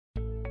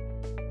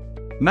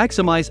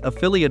Maximize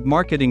affiliate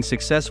marketing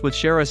success with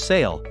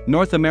ShareASale,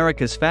 North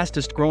America's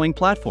fastest-growing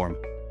platform.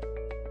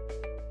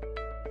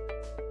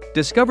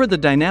 Discover the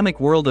dynamic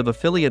world of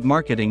affiliate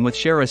marketing with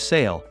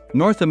ShareASale,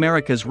 North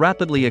America's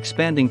rapidly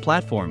expanding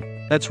platform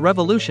that's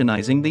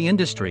revolutionizing the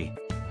industry.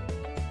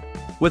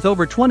 With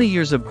over 20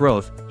 years of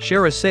growth,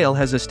 ShareASale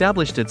has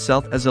established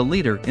itself as a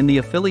leader in the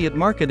affiliate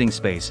marketing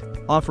space,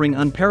 offering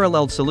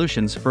unparalleled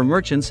solutions for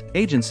merchants,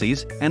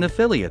 agencies, and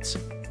affiliates.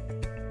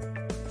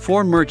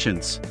 For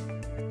merchants,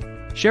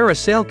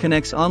 ShareASale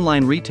connects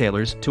online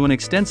retailers to an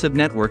extensive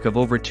network of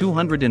over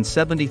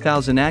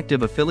 270,000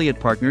 active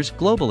affiliate partners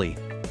globally.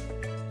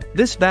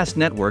 This vast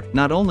network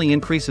not only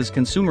increases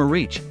consumer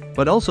reach,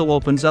 but also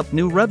opens up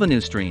new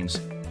revenue streams.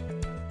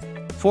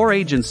 For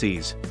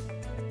agencies,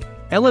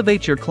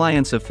 elevate your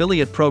clients'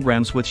 affiliate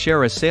programs with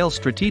ShareASale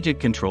strategic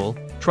control,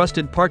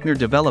 trusted partner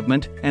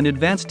development, and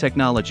advanced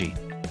technology.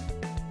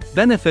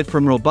 Benefit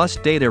from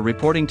robust data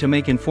reporting to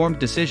make informed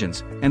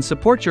decisions and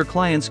support your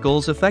clients'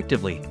 goals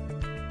effectively.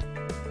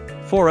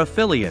 For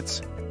affiliates,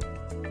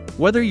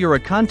 whether you're a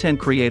content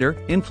creator,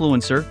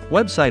 influencer,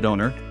 website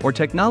owner, or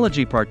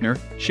technology partner,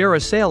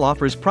 ShareASale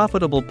offers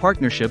profitable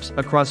partnerships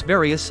across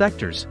various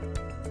sectors.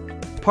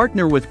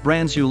 Partner with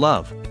brands you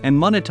love and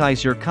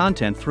monetize your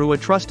content through a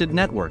trusted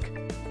network.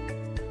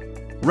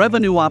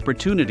 Revenue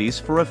opportunities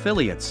for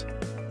affiliates.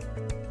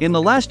 In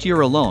the last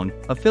year alone,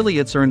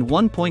 affiliates earned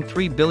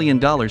 $1.3 billion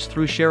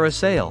through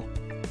ShareASale.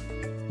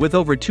 With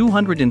over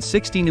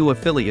 260 new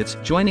affiliates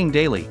joining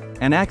daily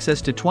and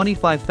access to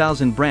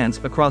 25,000 brands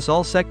across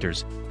all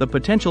sectors, the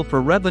potential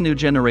for revenue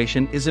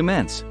generation is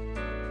immense.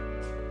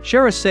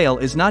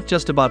 ShareASale is not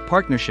just about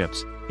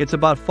partnerships, it's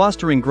about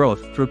fostering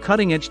growth through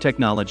cutting-edge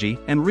technology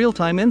and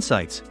real-time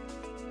insights.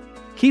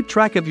 Keep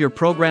track of your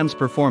program's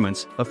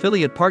performance,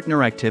 affiliate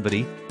partner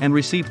activity, and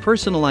receive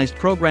personalized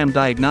program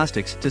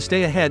diagnostics to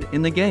stay ahead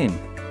in the game.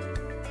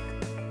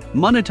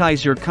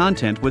 Monetize your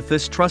content with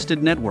this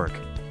trusted network.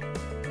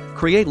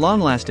 Create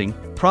long-lasting,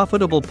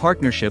 profitable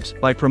partnerships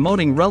by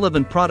promoting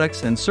relevant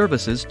products and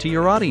services to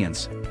your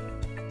audience.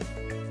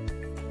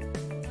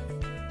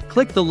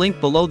 Click the link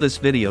below this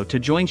video to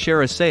join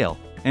ShareASale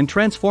and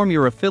transform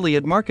your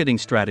affiliate marketing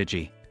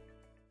strategy.